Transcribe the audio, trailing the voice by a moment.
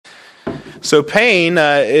So pain,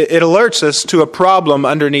 it alerts us to a problem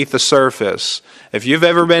underneath the surface. If you've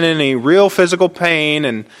ever been in any real physical pain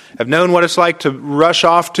and have known what it's like to rush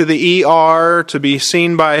off to the ER to be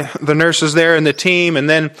seen by the nurses there and the team, and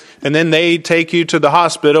then they take you to the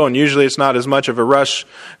hospital, and usually it's not as much of a rush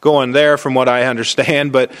going there from what I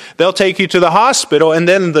understand, but they'll take you to the hospital, and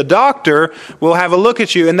then the doctor will have a look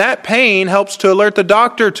at you, and that pain helps to alert the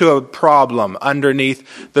doctor to a problem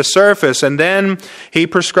underneath the surface, and then he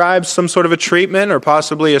prescribes some sort of a treatment or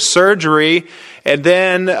possibly a surgery, and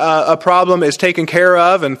then a problem is taken care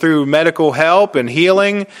of, and through medical help and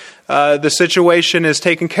healing, the situation is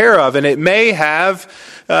taken care of. And it may have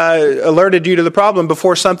alerted you to the problem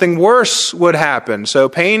before something worse would happen. So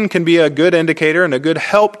pain can be a good indicator and a good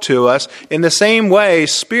help to us. In the same way,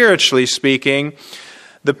 spiritually speaking,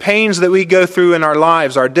 the pains that we go through in our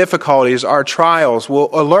lives, our difficulties, our trials, will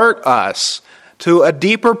alert us to a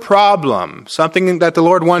deeper problem, something that the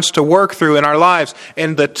Lord wants to work through in our lives.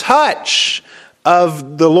 And the touch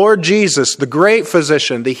of the Lord Jesus, the great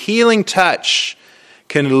physician, the healing touch,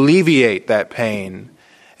 can alleviate that pain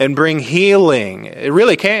and bring healing. It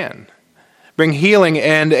really can. Bring healing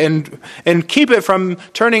and keep it from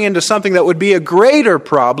turning into something that would be a greater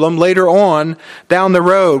problem later on down the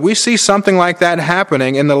road. We see something like that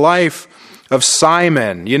happening in the life of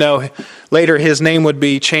Simon. You know, later his name would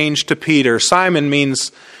be changed to Peter. Simon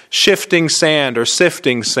means shifting sand or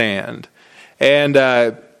sifting sand.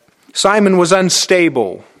 And Simon was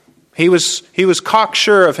unstable. He was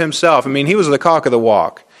cocksure of himself. I mean, he was the cock of the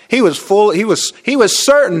walk. He was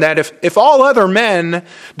certain that if all other men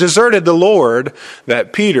deserted the Lord,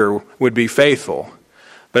 that Peter would be faithful.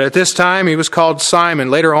 But at this time, he was called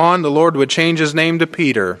Simon. Later on, the Lord would change his name to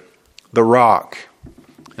Peter, the rock.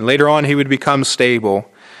 And later on, he would become stable.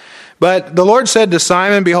 But the Lord said to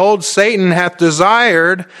Simon, "Behold, Satan hath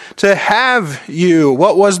desired to have you."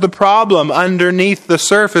 What was the problem underneath the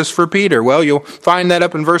surface for Peter? Well, you'll find that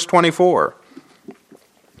up in verse 24.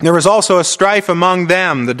 There was also a strife among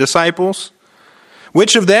them, the disciples.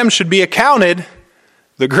 Which of them should be accounted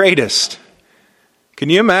the greatest? Can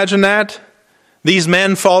you imagine that? These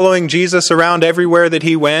men following Jesus around everywhere that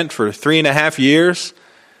he went for 3.5 years,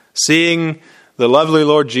 seeing the lovely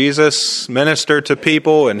Lord Jesus minister to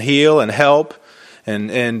people and heal and help, and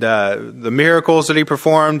the miracles that he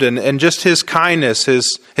performed, and just his kindness,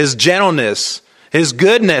 his gentleness, his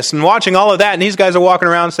goodness, and watching all of that. And these guys are walking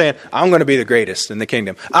around saying, "I'm going to be the greatest in the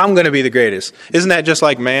kingdom. I'm going to be the greatest." Isn't that just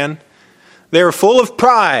like man? They were full of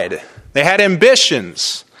pride. They had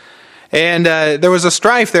ambitions. And there was a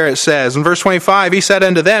strife there, it says. In verse 25, he said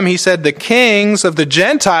unto them, he said, "The kings of the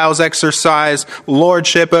Gentiles exercise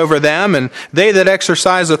lordship over them, and they that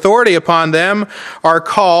exercise authority upon them are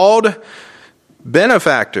called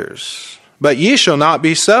benefactors. But ye shall not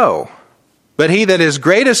be so. But he that is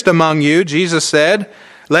greatest among you," Jesus said,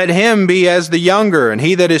 "let him be as the younger, and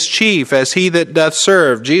he that is chief as he that doth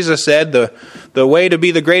serve." Jesus said, the way to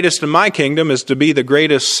be the greatest in my kingdom is to be the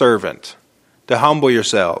greatest servant, to humble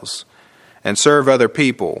yourselves and serve other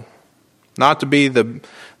people, not to be the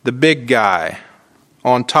big guy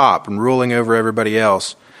on top and ruling over everybody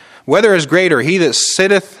else. "Whether is greater, he that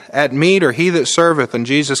sitteth at meat or he that serveth?" And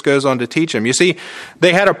Jesus goes on to teach him. You see,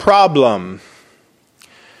 they had a problem.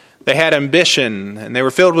 They had ambition, and they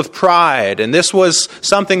were filled with pride. And this was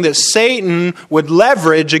something that Satan would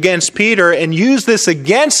leverage against Peter and use this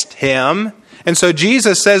against him. And so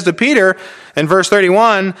Jesus says to Peter in verse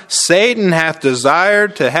 31, "Satan hath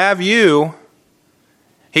desired to have you."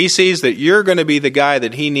 He sees that you're going to be the guy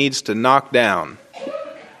that he needs to knock down.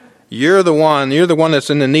 You're the one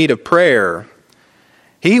that's in the need of prayer.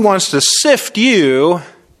 He wants to sift you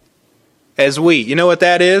as wheat. You know what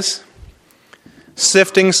that is?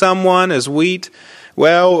 Sifting someone as wheat.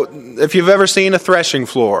 Well, if you've ever seen a threshing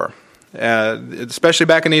floor, especially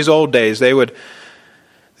back in these old days, they would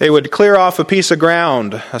clear off a piece of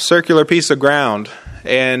ground, a circular piece of ground,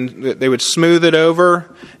 and they would smooth it over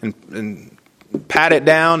and pat it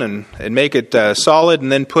down and make it solid,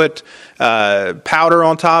 and then put powder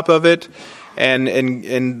on top of it,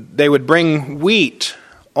 and they would bring wheat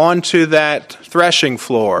onto that threshing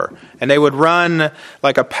floor, and they would run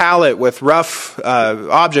like a pallet with rough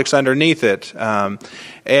objects underneath it,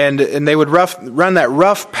 and they would run that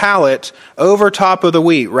rough pallet over top of the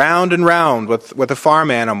wheat, round and round with a farm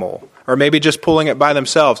animal, or maybe just pulling it by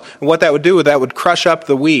themselves. And what that would do, that would crush up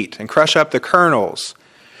the wheat and crush up the kernels,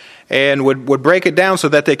 and would break it down so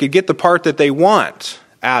that they could get the part that they want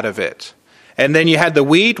out of it. And then you had the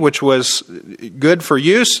wheat, which was good for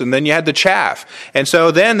use, and then you had the chaff. And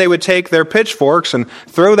so then they would take their pitchforks and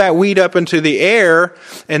throw that wheat up into the air,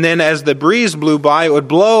 and then as the breeze blew by, it would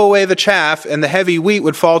blow away the chaff, and the heavy wheat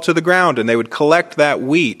would fall to the ground, and they would collect that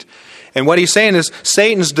wheat. And what he's saying is,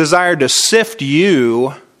 Satan's desire to sift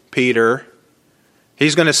you, Peter.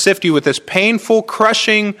 He's going to sift you with this painful,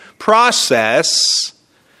 crushing process,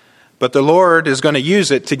 but the Lord is going to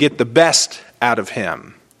use it to get the best out of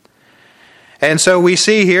him. And so we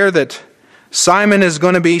see here that Simon is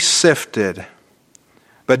going to be sifted.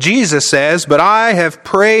 But Jesus says, "But I have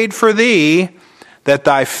prayed for thee, that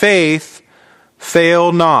thy faith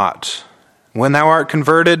fail not. When thou art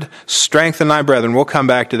converted, strengthen thy brethren." We'll come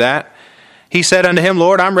back to that. He said unto him,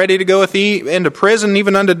 "Lord, I'm ready to go with thee into prison,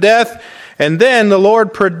 even unto death." And then the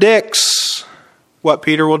Lord predicts what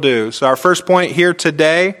Peter will do. So our first point here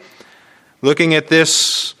today, looking at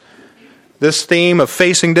this theme of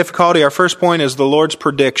facing difficulty, our first point is the Lord's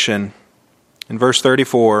prediction. In verse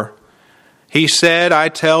 34, he said, "I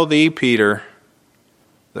tell thee, Peter,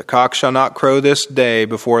 the cock shall not crow this day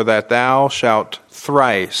before that thou shalt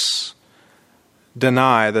thrice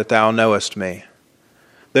deny that thou knowest me."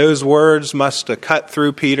 Those words must have cut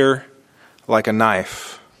through Peter like a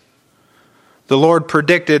knife. The Lord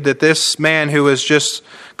predicted that this man who was just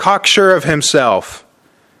cocksure of himself,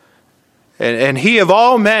 and he of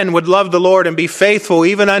all men would love the Lord and be faithful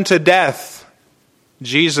even unto death,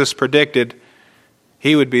 Jesus predicted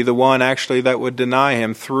he would be the one actually that would deny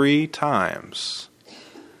him 3 times.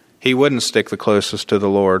 He wouldn't stick the closest to the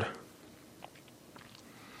Lord.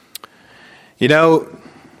 You know,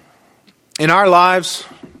 in our lives,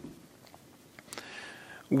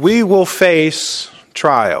 we will face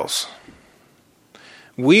trials.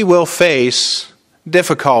 We will face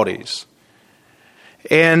difficulties.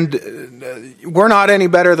 And we're not any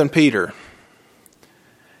better than Peter.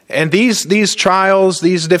 And these trials,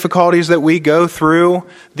 these difficulties that we go through,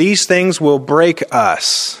 these things will break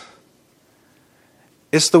us.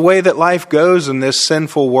 It's the way that life goes in this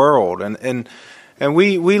sinful world. And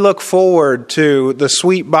we look forward to the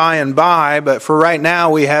sweet by and by, but for right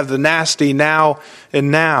now we have the nasty now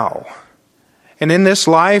and now. And in this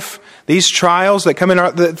life, these trials that come in,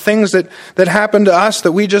 the things that happen to us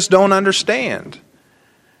that we just don't understand.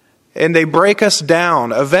 And they break us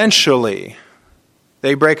down. Eventually,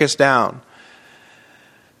 they break us down.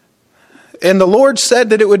 And the Lord said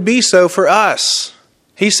that it would be so for us.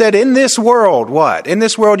 He said, in this world, what? In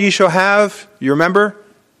this world you shall have, you remember?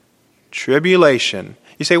 Tribulation.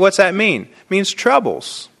 You say, what's that mean? It means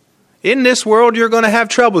troubles. In this world you're going to have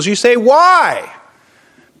troubles. You say, why?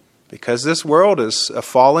 Because this world is a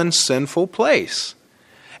fallen, sinful place.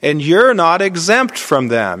 And you're not exempt from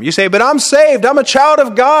them. You say, but I'm saved. I'm a child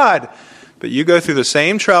of God. But you go through the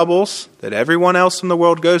same troubles that everyone else in the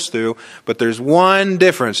world goes through. But there's one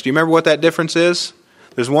difference. Do you remember what that difference is?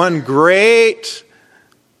 There's one great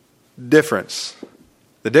difference.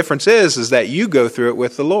 The difference is that you go through it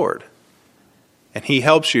with the Lord. And He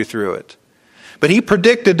helps you through it. But He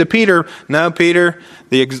predicted to Peter, no, Peter,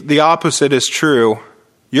 the opposite is true.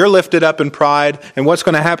 You're lifted up in pride, and what's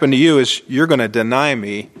going to happen to you is you're going to deny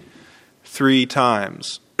me 3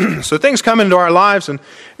 times. So things come into our lives and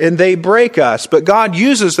they break us. But God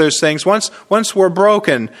uses those things. Once we're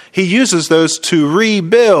broken, He uses those to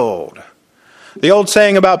rebuild. The old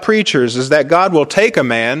saying about preachers is that God will take a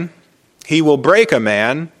man, He will break a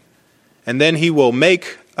man, and then He will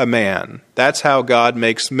make a man. That's how God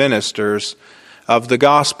makes ministers of the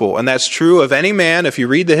gospel. And that's true of any man. If you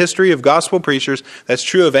read the history of gospel preachers, that's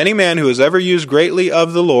true of any man who has ever used greatly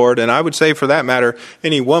of the Lord. And I would say, for that matter,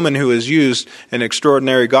 any woman who has used an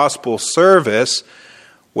extraordinary gospel service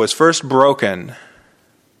was first broken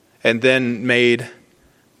and then made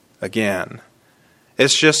again.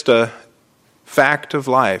 It's just a fact of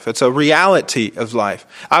life. It's a reality of life.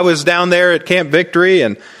 I was down there at Camp Victory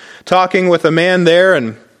and talking with a man there,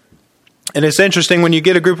 and it's interesting when you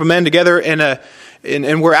get a group of men together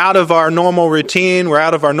and we're out of our normal routine, we're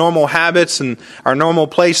out of our normal habits and our normal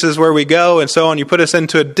places where we go and so on. You put us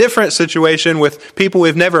into a different situation with people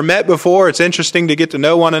we've never met before. It's interesting to get to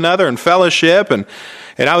know one another and fellowship. And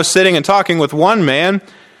I was sitting and talking with one man,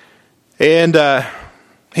 and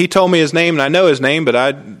he told me his name, and I know his name, but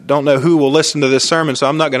I don't know who will listen to this sermon, so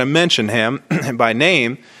I'm not going to mention him by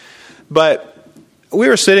name. But we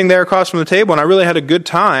were sitting there across from the table, and I really had a good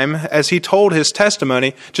time as he told his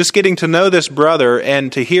testimony, just getting to know this brother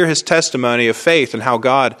and to hear his testimony of faith and how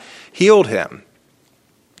God healed him.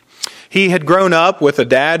 He had grown up with a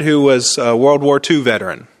dad who was a World War II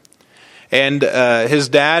veteran. And his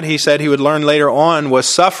dad, he said he would learn later on, was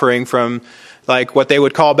suffering from like what they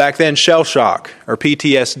would call back then shell shock, or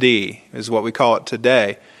PTSD is what we call it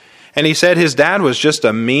today. And he said his dad was just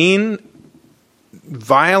a mean,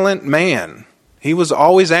 violent man. He was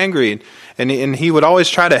always angry, and he would always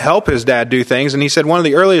try to help his dad do things. And he said one of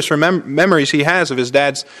the earliest memories he has of his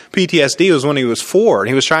dad's PTSD was when he was 4, and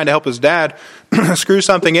he was trying to help his dad screw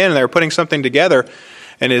something in, and they were putting something together,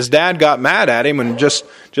 and his dad got mad at him and just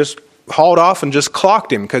hauled off and just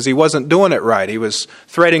clocked him because he wasn't doing it right. He was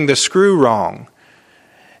threading the screw wrong.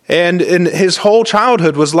 And his whole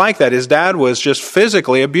childhood was like that. His dad was just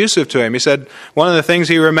physically abusive to him. He said one of the things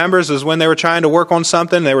he remembers is when they were trying to work on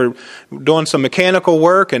something, they were doing some mechanical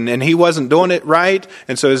work, and he wasn't doing it right.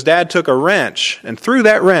 And so his dad took a wrench and threw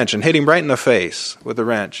that wrench and hit him right in the face with the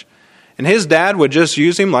wrench. And his dad would just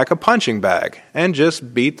use him like a punching bag and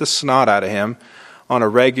just beat the snot out of him on a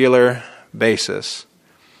regular basis.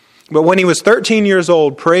 But when he was 13 years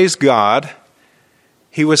old, praise God,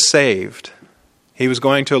 he was saved. He was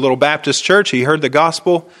going to a little Baptist church. He heard the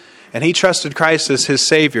gospel, and he trusted Christ as his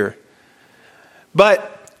Savior.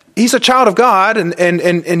 But he's a child of God,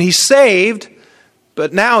 and he's saved,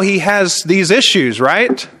 but now he has these issues,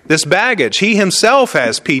 right? This baggage. He himself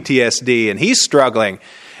has PTSD, and he's struggling.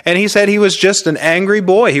 And he said he was just an angry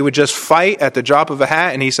boy. He would just fight at the drop of a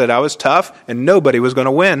hat, and he said, I was tough, and nobody was going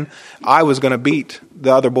to win. I was going to beat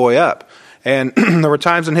the other boy up. And there were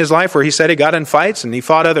times in his life where he said he got in fights and he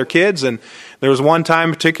fought other kids. And there was one time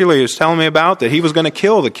particularly he was telling me about that he was going to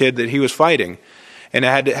kill the kid that he was fighting. And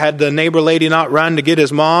had the neighbor lady not run to get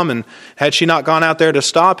his mom, and had she not gone out there to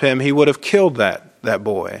stop him, he would have killed that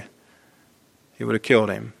boy. He would have killed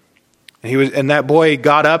him. And that boy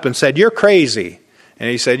got up and said, "You're crazy." And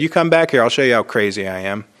he said, "You come back here, I'll show you how crazy I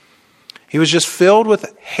am." He was just filled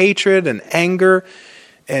with hatred and anger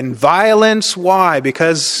and violence. Why?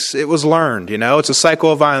 Because it was learned. It's a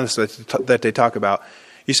cycle of violence that they talk about.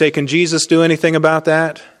 You say, can Jesus do anything about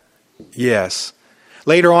that? Yes.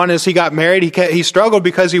 Later on, as he got married, he struggled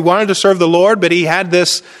because he wanted to serve the Lord, but he had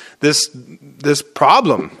this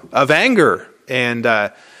problem of anger and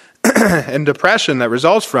and depression that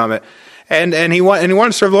results from it. And he wanted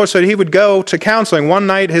to serve the Lord, so he would go to counseling. One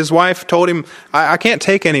night, his wife told him, I can't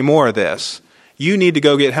take any more of this. You need to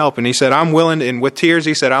go get help. And he said, I'm willing, and with tears,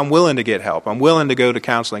 he said, I'm willing to get help. I'm willing to go to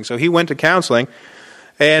counseling. So he went to counseling,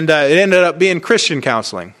 and it ended up being Christian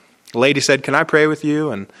counseling. The lady said, can I pray with you?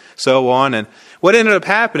 And so on. And what ended up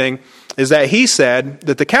happening is that he said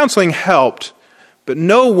that the counseling helped, but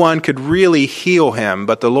no one could really heal him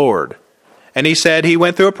but the Lord. And he said he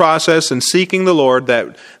went through a process in seeking the Lord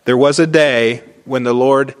that there was a day when the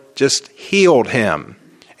Lord just healed him.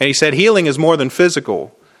 And he said healing is more than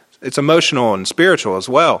physical. It's emotional and spiritual as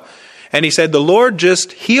well. And he said, the Lord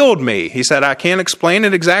just healed me. He said, I can't explain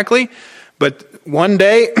it exactly, but one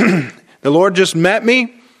day the Lord just met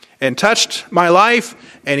me and touched my life,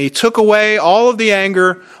 and he took away all of the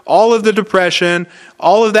anger, all of the depression,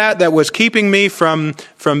 all of that was keeping me from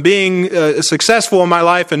being successful in my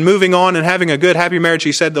life and moving on and having a good, happy marriage.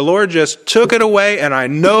 He said, the Lord just took it away, and I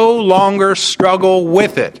no longer struggle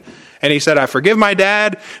with it. And he said, I forgive my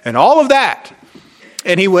dad and all of that.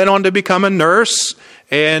 And he went on to become a nurse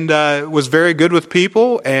and was very good with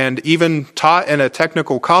people, and even taught in a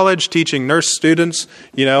technical college, teaching nurse students,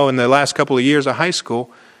 in the last couple of years of high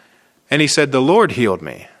school. And he said, the Lord healed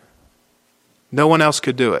me. No one else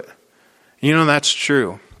could do it. That's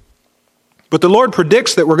true. But the Lord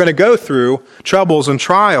predicts that we're going to go through troubles and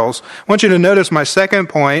trials. I want you to notice my second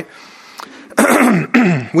point.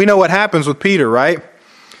 We know what happens with Peter, right?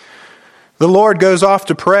 The Lord goes off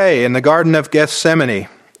to pray in the Garden of Gethsemane.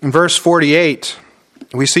 In verse 48,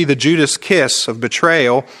 we see the Judas kiss of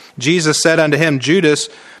betrayal. Jesus said unto him, Judas,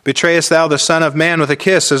 betrayest thou the Son of Man with a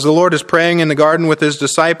kiss? As the Lord is praying in the garden with his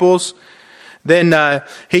disciples, then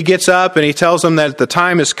he gets up and he tells them that the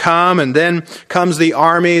time has come, and then comes the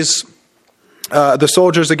armies, the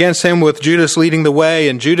soldiers against him, with Judas leading the way,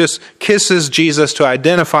 and Judas kisses Jesus to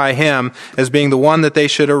identify him as being the one that they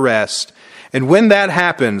should arrest. And when that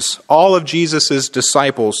happens, all of Jesus'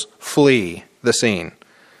 disciples flee the scene.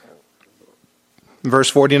 Verse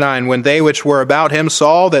 49, when they which were about him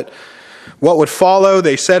saw that what would follow,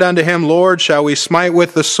 they said unto him, Lord, shall we smite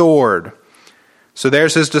with the sword? So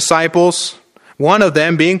there's his disciples. One of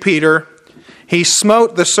them, being Peter, he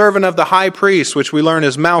smote the servant of the high priest, which we learn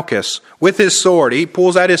is Malchus, with his sword. He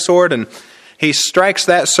pulls out his sword and he strikes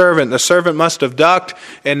that servant. The servant must have ducked,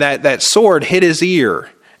 and that sword hit his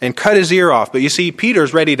ear and cut his ear off. But you see,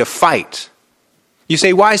 Peter's ready to fight. You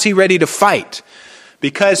say, why is he ready to fight?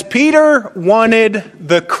 Because Peter wanted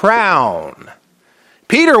the crown.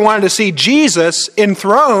 Peter wanted to see Jesus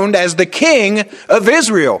enthroned as the king of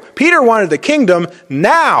Israel. Peter wanted the kingdom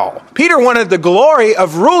now. Peter wanted the glory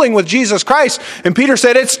of ruling with Jesus Christ. And Peter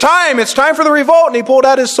said, it's time for the revolt. And he pulled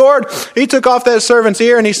out his sword. He took off that servant's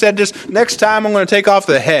ear and he said, just next time I'm going to take off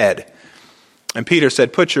the head. And Peter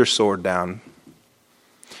said, put your sword down.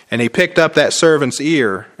 And he picked up that servant's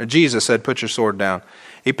ear. Jesus said, put your sword down.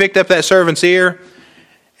 He picked up that servant's ear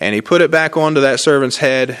and he put it back onto that servant's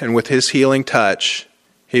head. And with his healing touch,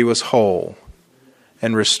 he was whole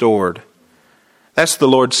and restored. That's the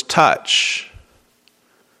Lord's touch.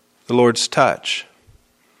 The Lord's touch.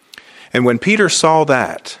 And when Peter saw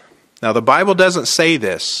that, now the Bible doesn't say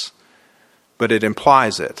this, but it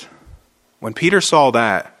implies it. When Peter saw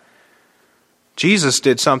that, Jesus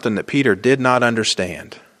did something that Peter did not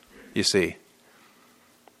understand, you see.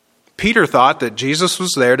 Peter thought that Jesus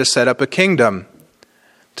was there to set up a kingdom,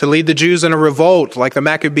 to lead the Jews in a revolt like the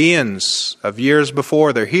Maccabees of years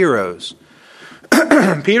before, their heroes.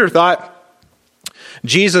 Peter thought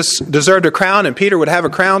Jesus deserved a crown and Peter would have a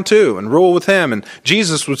crown too and rule with him. And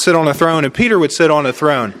Jesus would sit on a throne and Peter would sit on a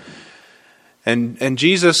throne. And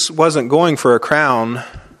Jesus wasn't going for a crown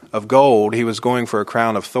of gold. He was going for a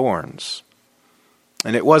crown of thorns.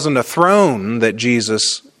 And it wasn't a throne that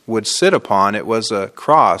Jesus would sit upon. It was a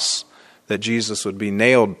cross that Jesus would be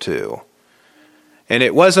nailed to. And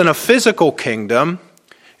it wasn't a physical kingdom.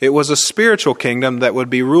 It was a spiritual kingdom that would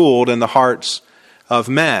be ruled in the hearts of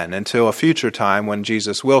men until a future time when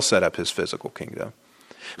Jesus will set up his physical kingdom.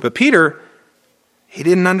 But Peter, he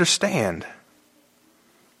didn't understand.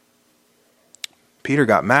 Peter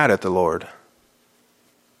got mad at the Lord.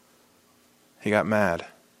 He got mad.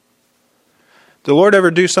 Did the Lord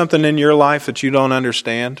ever do something in your life that you don't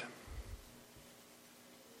understand?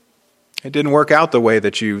 It didn't work out the way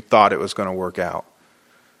that you thought it was going to work out.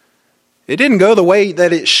 It didn't go the way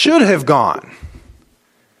that it should have gone.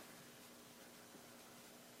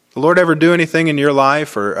 The Lord ever do anything in your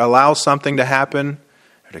life or allow something to happen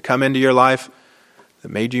or to come into your life that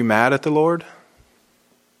made you mad at the Lord?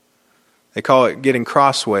 They call it getting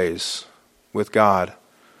crossways with God.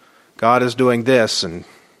 God is doing this and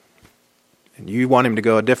you want him to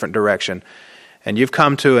go a different direction. And you've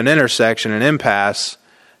come to an intersection, an impasse,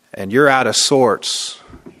 and you're out of sorts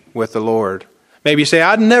with the Lord. Maybe you say,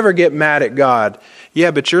 I'd never get mad at God. Yeah,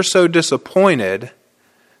 but you're so disappointed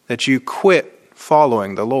that you quit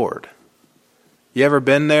following the Lord. You ever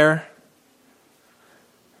been there?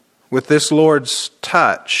 With this Lord's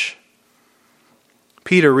touch,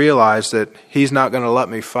 Peter realized that he's not going to let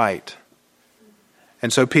me fight.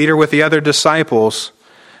 And so Peter with the other disciples,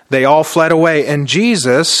 they all fled away, and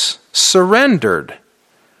Jesus surrendered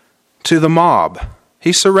to the mob.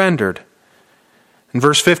 He surrendered. In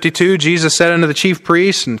verse 52, Jesus said unto the chief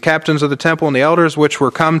priests and captains of the temple and the elders which were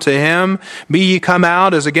come to him, Be ye come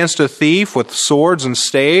out as against a thief with swords and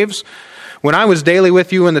staves? When I was daily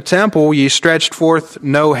with you in the temple, ye stretched forth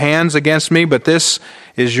no hands against me, but this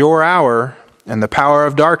is your hour and the power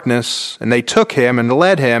of darkness. And they took him and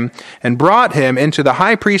led him and brought him into the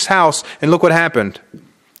high priest's house. And look what happened.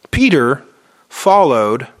 Peter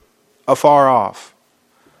followed afar off.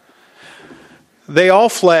 They all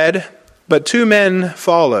fled, but two men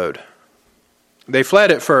followed. They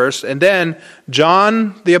fled at first, and then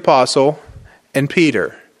John the apostle and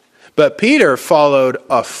Peter. But Peter followed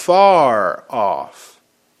afar off.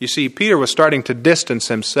 You see, Peter was starting to distance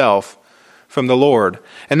himself from the Lord.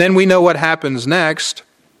 And then we know what happens next.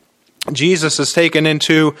 Jesus is taken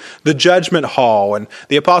into the judgment hall, and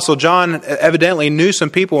the Apostle John evidently knew some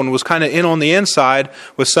people and was kind of in on the inside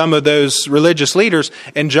with some of those religious leaders.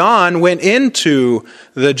 And John went into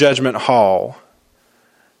the judgment hall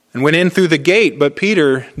and went in through the gate, but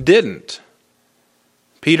Peter didn't.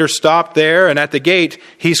 Peter stopped there, and at the gate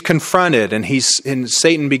he's confronted, and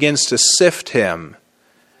Satan begins to sift him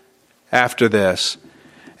after this.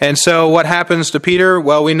 And so what happens to Peter?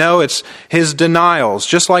 Well, we know it's his denials,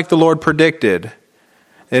 just like the Lord predicted.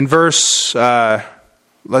 In let's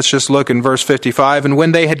just look in verse 55. And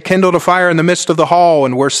when they had kindled a fire in the midst of the hall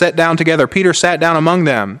and were set down together, Peter sat down among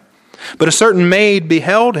them. But a certain maid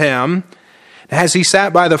beheld him as he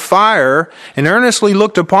sat by the fire and earnestly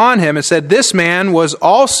looked upon him and said, This man was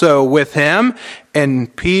also with him.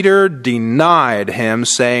 And Peter denied him,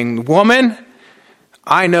 saying, Woman,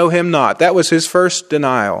 I know him not. That was his first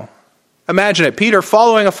denial. Imagine it. Peter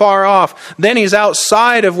following afar off. Then he's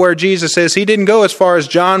outside of where Jesus is. He didn't go as far as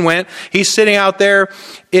John went. He's sitting out there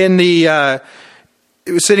in the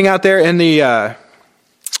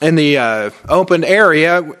open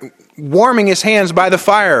area, warming his hands by the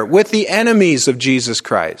fire with the enemies of Jesus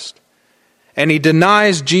Christ. And he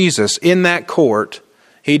denies Jesus in that court.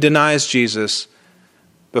 He denies Jesus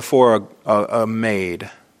before a maid,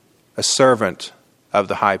 a servant of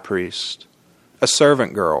the high priest, a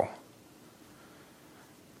servant girl.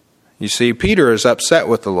 You see, Peter is upset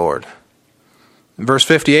with the Lord. In verse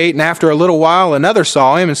 58, and after a little while another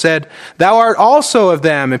saw him and said, "Thou art also of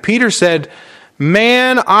them." And Peter said,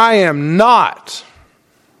 "Man, I am not."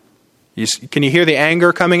 Can you hear the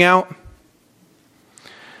anger coming out?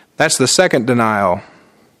 That's the second denial.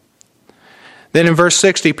 Then in verse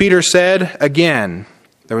 60, Peter said again,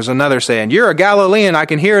 there was another saying, "You're a Galilean, I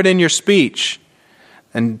can hear it in your speech."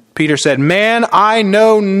 And Peter said, "Man, I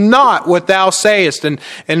know not what thou sayest." And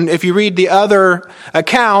if you read the other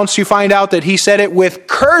accounts, you find out that he said it with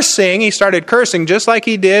cursing. He started cursing just like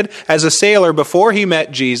he did as a sailor before he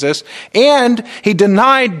met Jesus. And he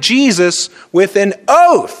denied Jesus with an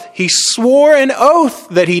oath. He swore an oath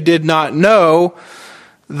that he did not know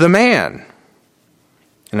the man.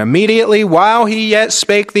 And immediately, while he yet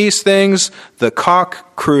spake these things, the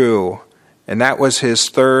cock crew. And that was his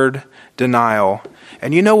third denial.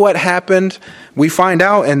 And you know what happened? We find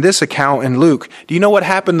out in this account in Luke. Do you know what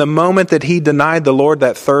happened the moment that he denied the Lord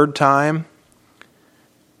that third time?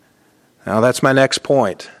 Now that's my next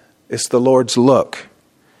point. It's the Lord's look.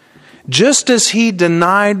 Just as he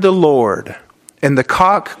denied the Lord and the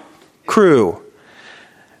cock crew,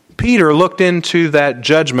 Peter looked into that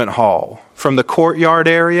judgment hall from the courtyard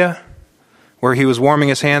area where he was warming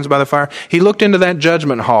his hands by the fire. He looked into that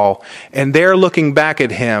judgment hall, and there looking back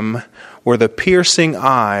at him were the piercing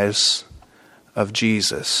eyes of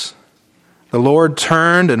Jesus. The Lord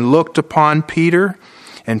turned and looked upon Peter,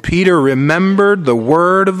 and Peter remembered the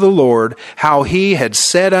word of the Lord, how he had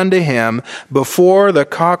said unto him, "Before the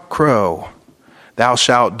cock crow, thou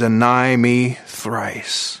shalt deny me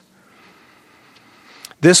thrice."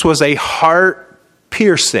 This was a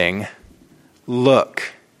heart-piercing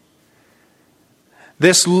look.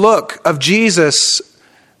 This look of Jesus,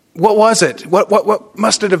 what was it? What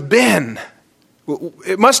must it have been?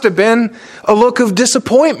 It must have been a look of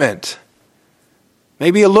disappointment.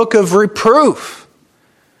 Maybe a look of reproof.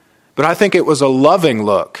 But I think it was a loving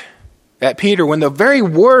look at Peter when the very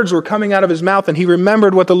words were coming out of his mouth and he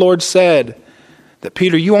remembered what the Lord said. That,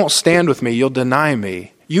 "Peter, you won't stand with me. You'll deny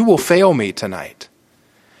me. You will fail me tonight."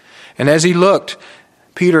 And as he looked,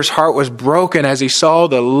 Peter's heart was broken as he saw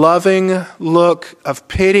the loving look of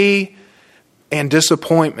pity and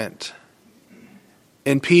disappointment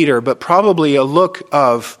in Peter, but probably a look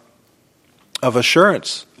of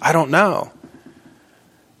assurance. I don't know.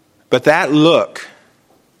 But that look,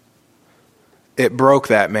 it broke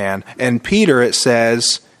that man. And Peter, it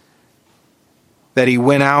says that he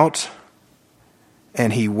went out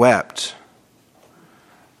and he wept.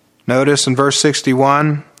 Notice in verse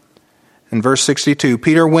 61 and verse 62,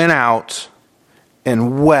 Peter went out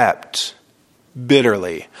and wept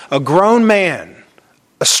bitterly. A grown man,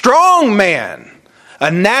 a strong man, a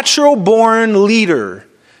natural-born leader,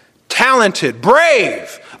 talented,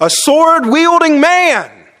 brave, a sword-wielding man,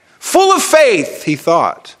 full of faith, he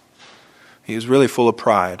thought. He was really full of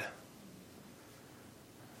pride.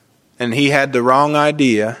 And he had the wrong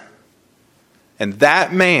idea. And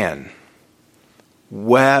that man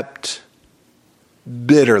wept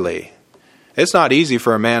bitterly. It's not easy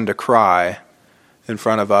for a man to cry in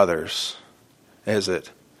front of others, is it?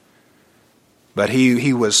 But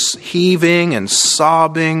he was heaving and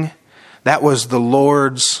sobbing. That was the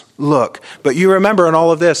Lord's look. But you remember in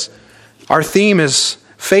all of this, our theme is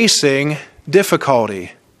facing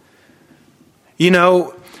difficulty. You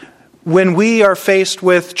know, when we are faced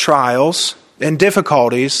with trials and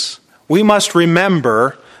difficulties, we must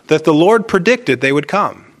remember that the Lord predicted they would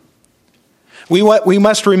come. We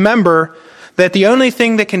must remember that the only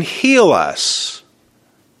thing that can heal us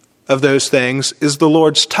of those things is the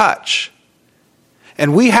Lord's touch.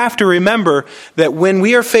 And we have to remember that when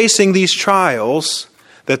we are facing these trials,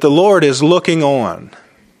 that the Lord is looking on.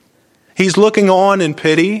 He's looking on in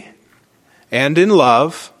pity and in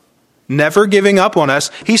love, never giving up on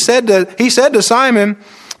us. He said to Simon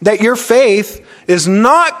that your faith is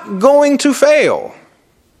not going to fail.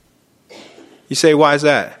 You say, why is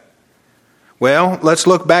that? Well, let's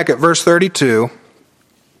look back at verse 32.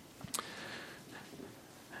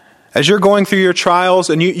 As you're going through your trials,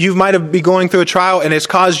 and you might have been going through a trial and it's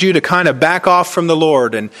caused you to kind of back off from the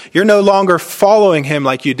Lord, and you're no longer following Him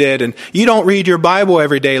like you did, and you don't read your Bible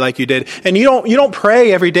every day like you did, and you don't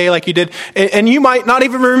pray every day like you did, and you might not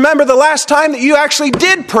even remember the last time that you actually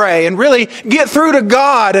did pray and really get through to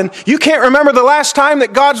God, and you can't remember the last time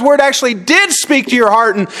that God's Word actually did speak to your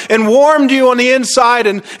heart and warmed you on the inside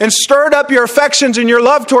and stirred up your affections and your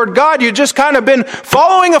love toward God. You've just kind of been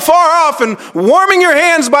following afar off and warming your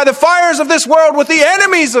hands by the fires of this world with the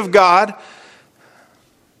enemies of God.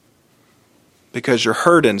 because you're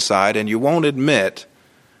hurt inside and you won't admit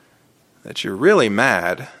that you're really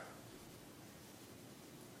mad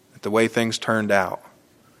at the way things turned out.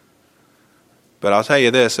 But I'll tell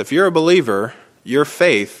you this, if you're a believer, your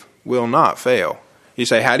faith will not fail. You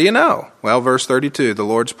say, how do you know? Well, verse 32, the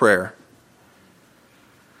Lord's Prayer.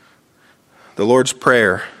 The Lord's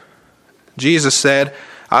Prayer. Jesus said,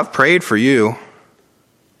 I've prayed for you.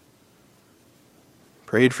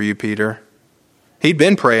 Prayed for you, Peter. He'd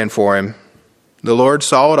been praying for him. The Lord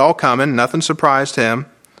saw it all coming. Nothing surprised him.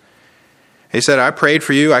 He said, I prayed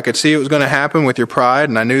for you. I could see it was going to happen with your pride,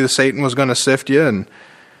 and I knew that Satan was going to sift you, and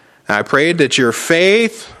I prayed that your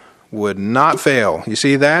faith would not fail. You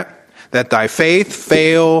see that? That thy faith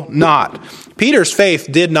fail not. Peter's faith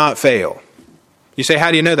did not fail. You say,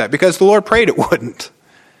 how do you know that? Because the Lord prayed it wouldn't.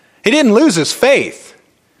 He didn't lose his faith.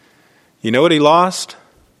 You know what he lost?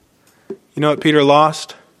 You know what Peter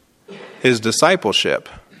lost? His discipleship.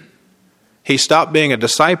 He stopped being a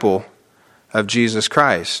disciple of Jesus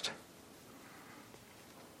Christ.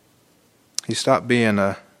 He stopped being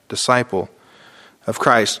a disciple of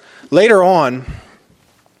Christ. Later on,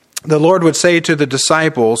 the Lord would say to the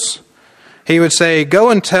disciples, he would say, go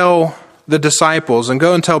and tell the disciples and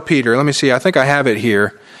go and tell Peter. Let me see, I think I have it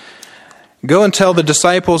here. Go and tell the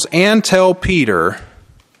disciples and tell Peter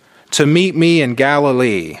to meet me in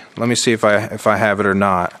Galilee. Let me see if I have it or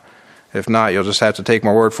not. If not, you'll just have to take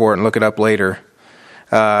my word for it and look it up later.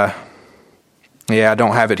 I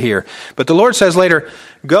don't have it here. But the Lord says later,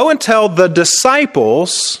 go and tell the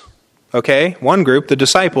disciples, okay, one group, the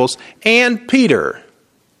disciples, and Peter.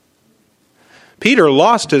 Peter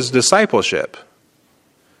lost his discipleship.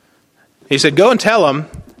 He said, go and tell them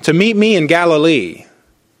to meet me in Galilee.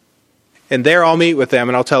 And there I'll meet with them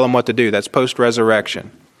and I'll tell them what to do. That's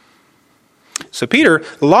post-resurrection. So Peter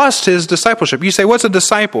lost his discipleship. You say, what's a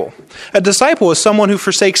disciple? A disciple is someone who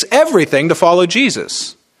forsakes everything to follow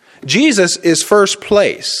Jesus. Jesus is first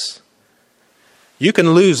place. You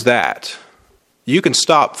can lose that. You can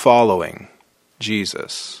stop following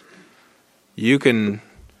Jesus. You can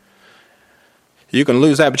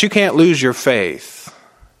lose that, but you can't lose your faith.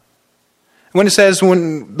 When it says,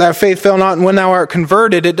 when thy faith fail not and when thou art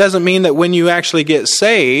converted, it doesn't mean that when you actually get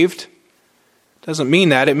saved, it doesn't mean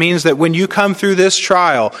that. It means that when you come through this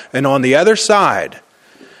trial and on the other side,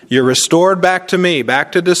 you're restored back to me,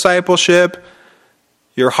 back to discipleship,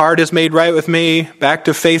 your heart is made right with me, back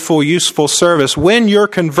to faithful, useful service. When you're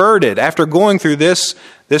converted, after going through this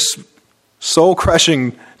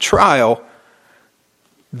soul-crushing trial,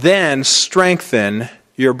 then strengthen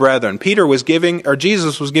your brethren.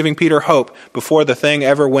 Jesus was giving Peter hope before the thing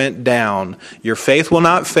ever went down. Your faith will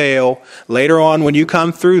not fail. Later on, when you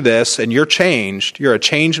come through this and you're changed, you're a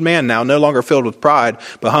changed man now, no longer filled with pride,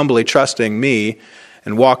 but humbly trusting me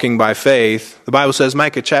and walking by faith. The Bible says,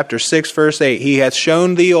 Micah chapter 6, verse 8, He hath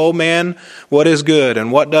shown thee, O man, what is good,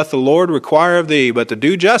 and what doth the Lord require of thee, but to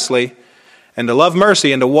do justly, and to love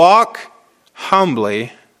mercy, and to walk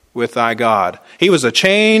humbly with thy God. He was a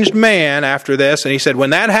changed man after this, and he said, when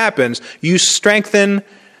that happens, you strengthen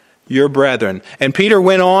your brethren. And Peter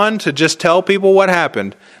went on to just tell people what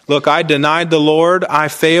happened. Look, I denied the Lord. I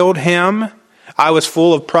failed him. I was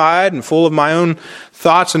full of pride and full of my own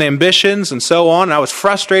thoughts and ambitions and so on. I was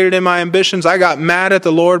frustrated in my ambitions. I got mad at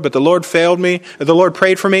the Lord, but the Lord failed me. The Lord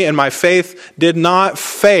prayed for me, and my faith did not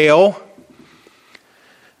fail.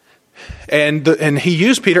 And he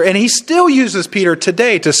used Peter, and he still uses Peter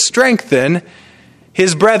today to strengthen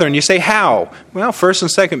his brethren. You say, how? Well, 1st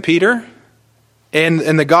and 2nd Peter. And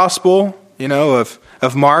in the gospel,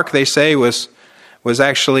 of Mark, they say was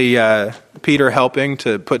actually Peter helping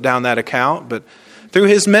to put down that account. But through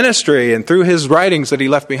his ministry and through his writings that he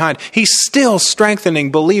left behind, he's still strengthening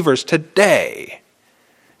believers today.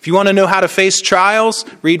 If you want to know how to face trials,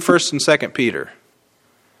 read 1st and 2nd Peter.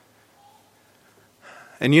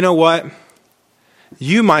 And you know what?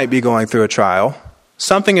 You might be going through a trial.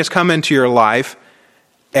 Something has come into your life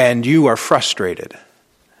and you are frustrated.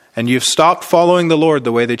 And you've stopped following the Lord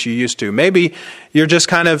the way that you used to. Maybe you're just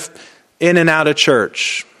kind of in and out of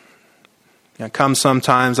church. I come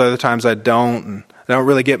sometimes, other times I don't. And I don't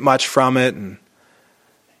really get much from it. And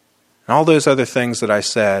all those other things that I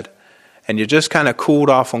said. And you just kind of cooled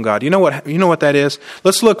off on God. You know what that is?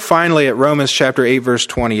 Let's look finally at Romans chapter 8, verse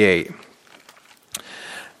 28.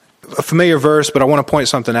 A familiar verse, but I want to point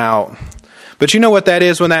something out. But you know what that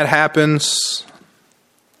is when that happens?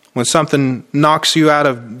 When something knocks you out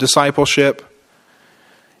of discipleship?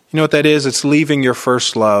 You know what that is? It's leaving your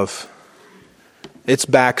first love. It's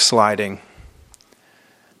backsliding.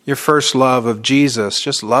 Your first love of Jesus,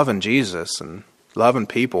 just loving Jesus and loving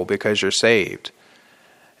people because you're saved.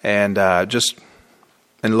 And just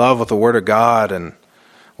in love with the Word of God and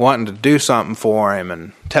wanting to do something for Him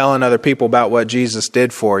and telling other people about what Jesus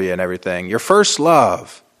did for you and everything. Your first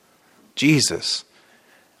love, Jesus.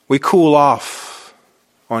 We cool off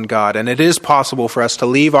on God, and it is possible for us to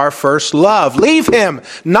leave our first love. Leave Him.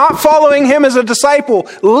 Not following Him as a disciple.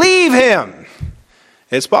 Leave Him.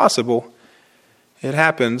 It's possible. It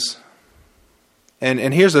happens.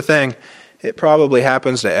 And here's the thing. It probably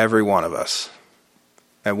happens to every one of us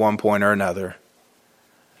at one point or another.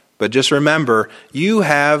 But just remember, you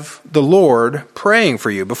have the Lord praying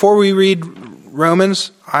for you. Before we read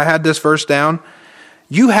Romans, I had this verse down.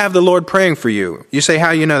 You have the Lord praying for you. You say,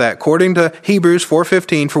 how you know that? According to Hebrews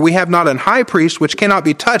 4:15, for we have not an high priest which cannot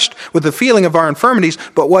be touched with the feeling of our infirmities,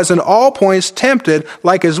 but was in all points tempted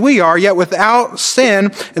like as we are, yet without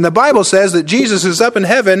sin. And the Bible says that Jesus is up in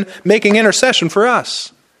heaven making intercession for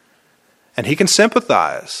us. And He can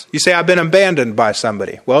sympathize. You say, I've been abandoned by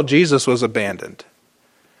somebody. Well, Jesus was abandoned.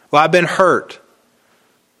 Well, I've been hurt.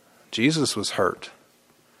 Jesus was hurt.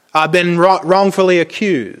 I've been wrongfully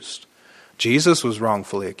accused. Jesus was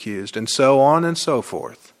wrongfully accused, and so on and so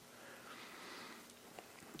forth.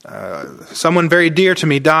 Someone very dear to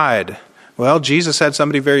me died. Well, Jesus had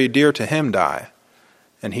somebody very dear to Him die,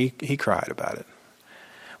 and he cried about it.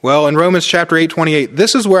 Well, in Romans chapter 8:28,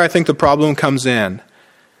 this is where I think the problem comes in.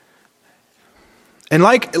 And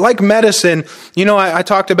like medicine, I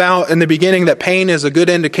talked about in the beginning that pain is a good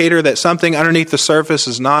indicator that something underneath the surface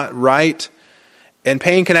is not right. And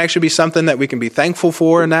pain can actually be something that we can be thankful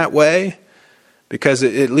for in that way, because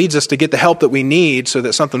it leads us to get the help that we need so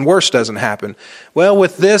that something worse doesn't happen. Well,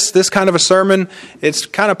 with this kind of a sermon, it's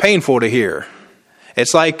kind of painful to hear.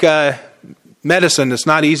 It's like medicine that's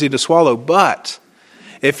not easy to swallow. But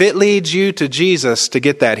if it leads you to Jesus to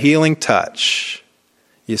get that healing touch,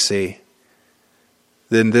 you see,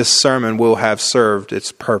 then this sermon will have served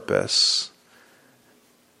its purpose.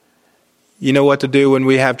 You know what to do when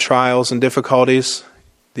we have trials and difficulties?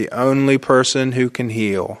 The only person who can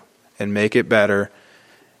heal and make it better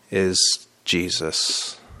is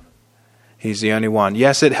Jesus. He's the only one.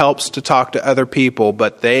 Yes, it helps to talk to other people,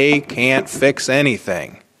 but they can't fix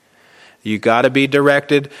anything. You got to be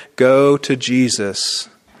directed. Go to Jesus.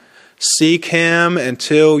 Seek Him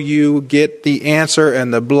until you get the answer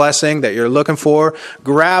and the blessing that you're looking for.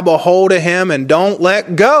 Grab a hold of Him and don't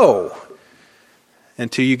let go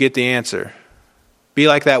until you get the answer. Be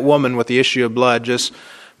like that woman with the issue of blood, just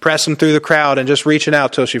pressing through the crowd and just reaching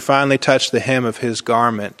out till she finally touched the hem of His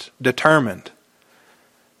garment, determined.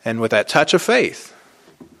 And with that touch of faith.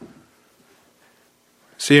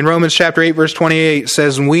 See, in Romans chapter 8, verse 28, it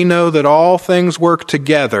says, we know that all things work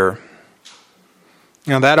together.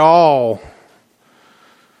 Now that all,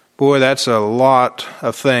 boy, that's a lot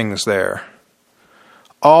of things there.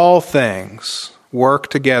 All things work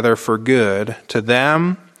together for good to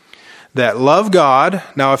them that love God.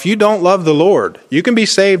 Now, if you don't love the Lord, you can be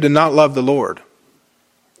saved and not love the Lord.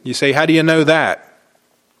 You say, how do you know that?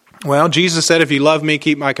 Well, Jesus said, if you love me,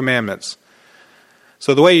 keep my commandments.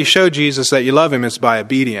 So the way you show Jesus that you love Him is by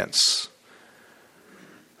obedience.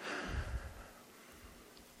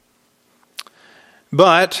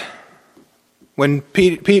 But when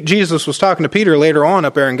Jesus was talking to Peter later on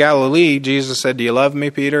up there in Galilee, Jesus said, do you love me,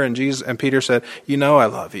 Peter? And Peter said, you know I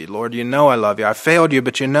love you, Lord. You know I love you. I failed you,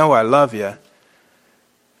 but you know I love you.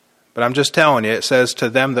 But I'm just telling you, it says to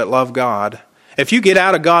them that love God. If you get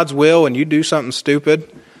out of God's will and you do something stupid,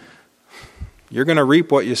 you're going to reap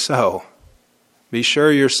what you sow. Be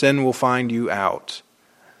sure your sin will find you out.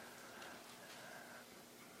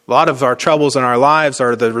 A lot of our troubles in our lives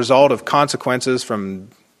are the result of consequences from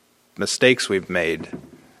mistakes we've made,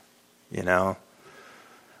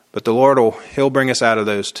 But the Lord He'll bring us out of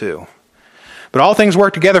those too. But all things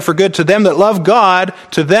work together for good to them that love God,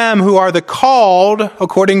 to them who are the called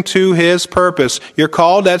according to His purpose. You're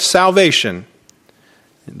called, that's salvation.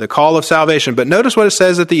 The call of salvation. But notice what it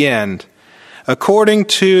says at the end. According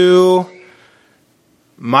to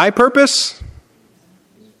my purpose?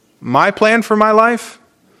 My plan for my life?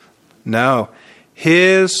 No.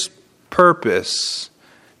 His purpose.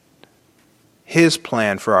 His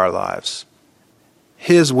plan for our lives.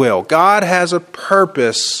 His will. God has a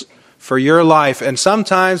purpose for your life. And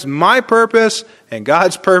sometimes my purpose and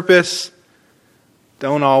God's purpose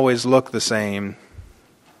don't always look the same.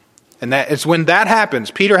 And it's when that happens.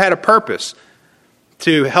 Peter had a purpose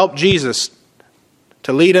to help Jesus,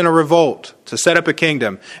 to lead in a revolt, to set up a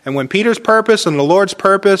kingdom. And when Peter's purpose and the Lord's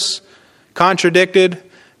purpose contradicted,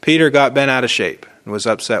 Peter got bent out of shape and was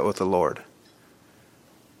upset with the Lord.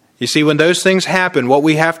 You see, when those things happen, what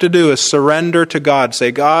we have to do is surrender to God.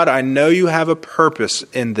 Say, God, I know you have a purpose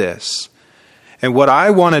in this. And what I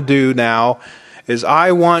want to do now is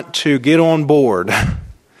I want to get on board.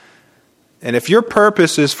 And if your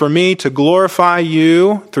purpose is for me to glorify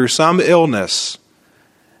you through some illness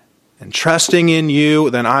and trusting in you,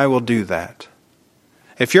 then I will do that.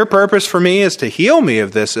 If your purpose for me is to heal me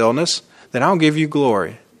of this illness, then I'll give you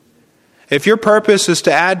glory. If your purpose is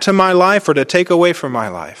to add to my life or to take away from my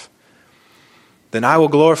life, then I will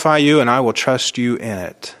glorify you and I will trust you in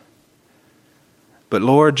it. But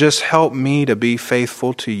Lord, just help me to be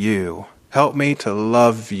faithful to you. Help me to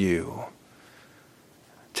love you.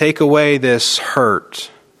 Take away this hurt.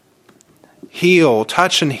 Heal,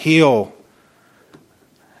 touch and heal.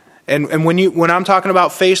 And when I'm talking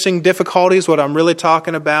about facing difficulties, what I'm really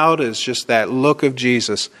talking about is just that look of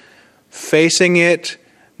Jesus. Facing it,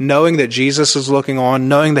 knowing that Jesus is looking on,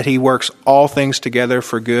 knowing that He works all things together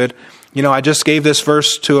for good. You know, I just gave this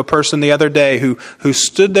verse to a person the other day who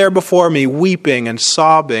stood there before me weeping and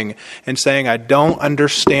sobbing and saying, I don't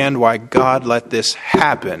understand why God let this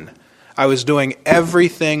happen. I was doing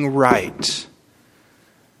everything right.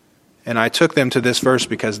 And I took them to this verse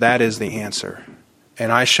because that is the answer.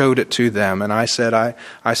 And I showed it to them and I said,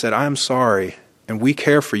 I'm sorry and we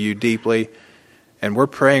care for you deeply and we're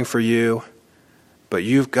praying for you, but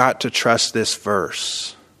you've got to trust this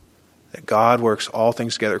verse. That God works all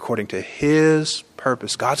things together according to His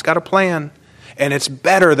purpose. God's got a plan, and it's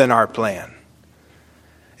better than our plan.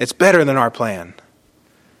 It's better than our plan.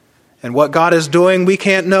 And what God is doing, we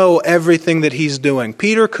can't know everything that He's doing.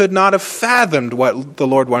 Peter could not have fathomed what the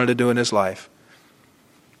Lord wanted to do in his life.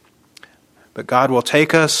 But God will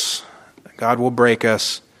take us, God will break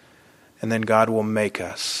us, and then God will make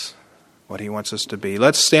us what He wants us to be.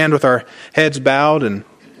 Let's stand with our heads bowed and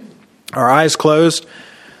our eyes closed.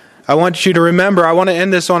 I want you to remember, I want to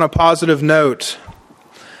end this on a positive note,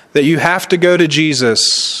 that you have to go to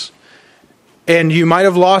Jesus. And you might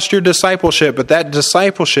have lost your discipleship, but that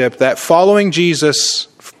discipleship, that following Jesus,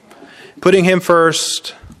 putting Him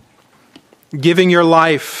first, giving your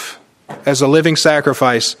life as a living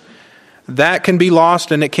sacrifice, that can be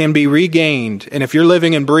lost and it can be regained. And if you're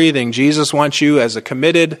living and breathing, Jesus wants you as a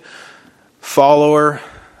committed follower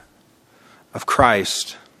of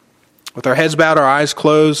Christ. With our heads bowed, our eyes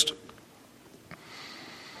closed.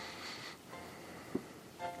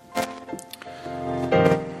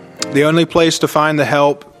 The only place to find the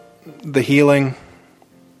help, the healing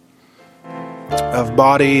of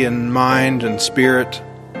body and mind and spirit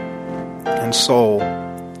and soul,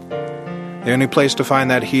 the only place to find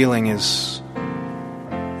that healing is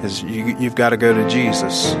you've got to go to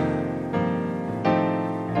Jesus.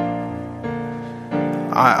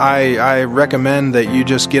 I recommend that you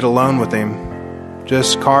just get alone with Him.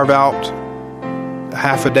 Just carve out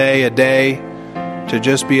half a day to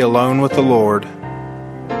just be alone with the Lord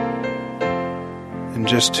and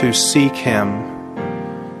just to seek Him,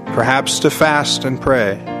 perhaps to fast and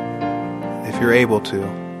pray if you're able to,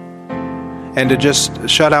 and to just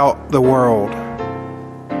shut out the world,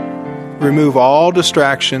 remove all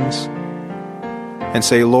distractions and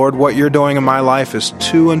say, Lord, what you're doing in my life is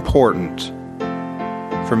too important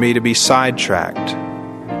for me to be sidetracked.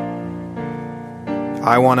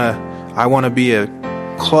 I want to be a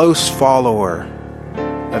close follower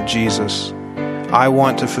of Jesus. I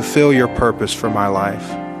want to fulfill your purpose for my life.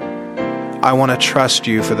 I want to trust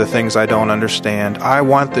you for the things I don't understand. I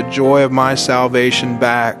want the joy of my salvation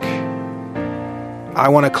back. I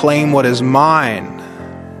want to claim what is mine.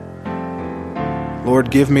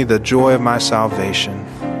 Lord, give me the joy of my salvation.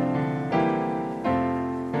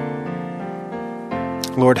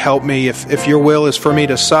 Lord, help me. If your will is for me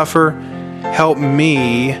to suffer, help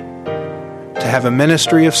me to have a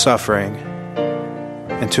ministry of suffering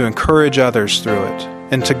and to encourage others through it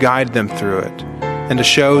and to guide them through it and to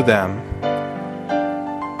show them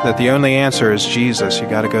that the only answer is Jesus. You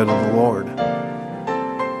got to go to the Lord.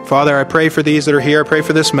 Father, I pray for these that are here. I pray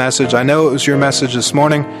for this message. I know it was your message this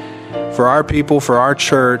morning for our people, for our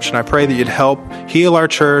church, and I pray that you'd help heal our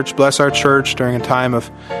church, bless our church during a time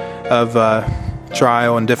of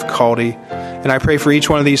trial and difficulty. And I pray for each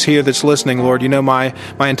one of these here that's listening, Lord. You know my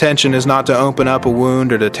intention is not to open up a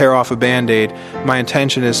wound or to tear off a Band-Aid. My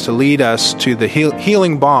intention is to lead us to the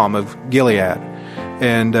healing balm of Gilead,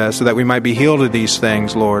 and so that we might be healed of these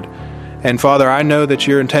things, Lord. And Father, I know that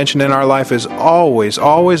your intention in our life is always,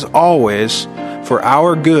 always, always for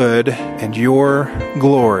our good and your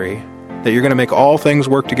glory, that you're going to make all things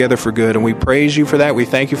work together for good. And we praise you for that. We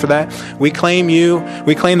thank you for that. We claim you.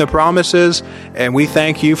 We claim the promises, and we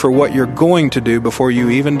thank you for what you're going to do before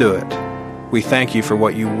you even do it. We thank you for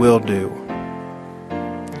what you will do.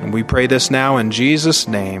 And we pray this now in Jesus'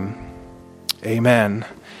 name. Amen.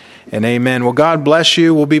 and amen. Well, God bless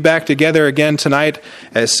you. We'll be back together again tonight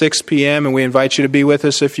at 6 p.m., and we invite you to be with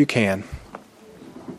us if you can.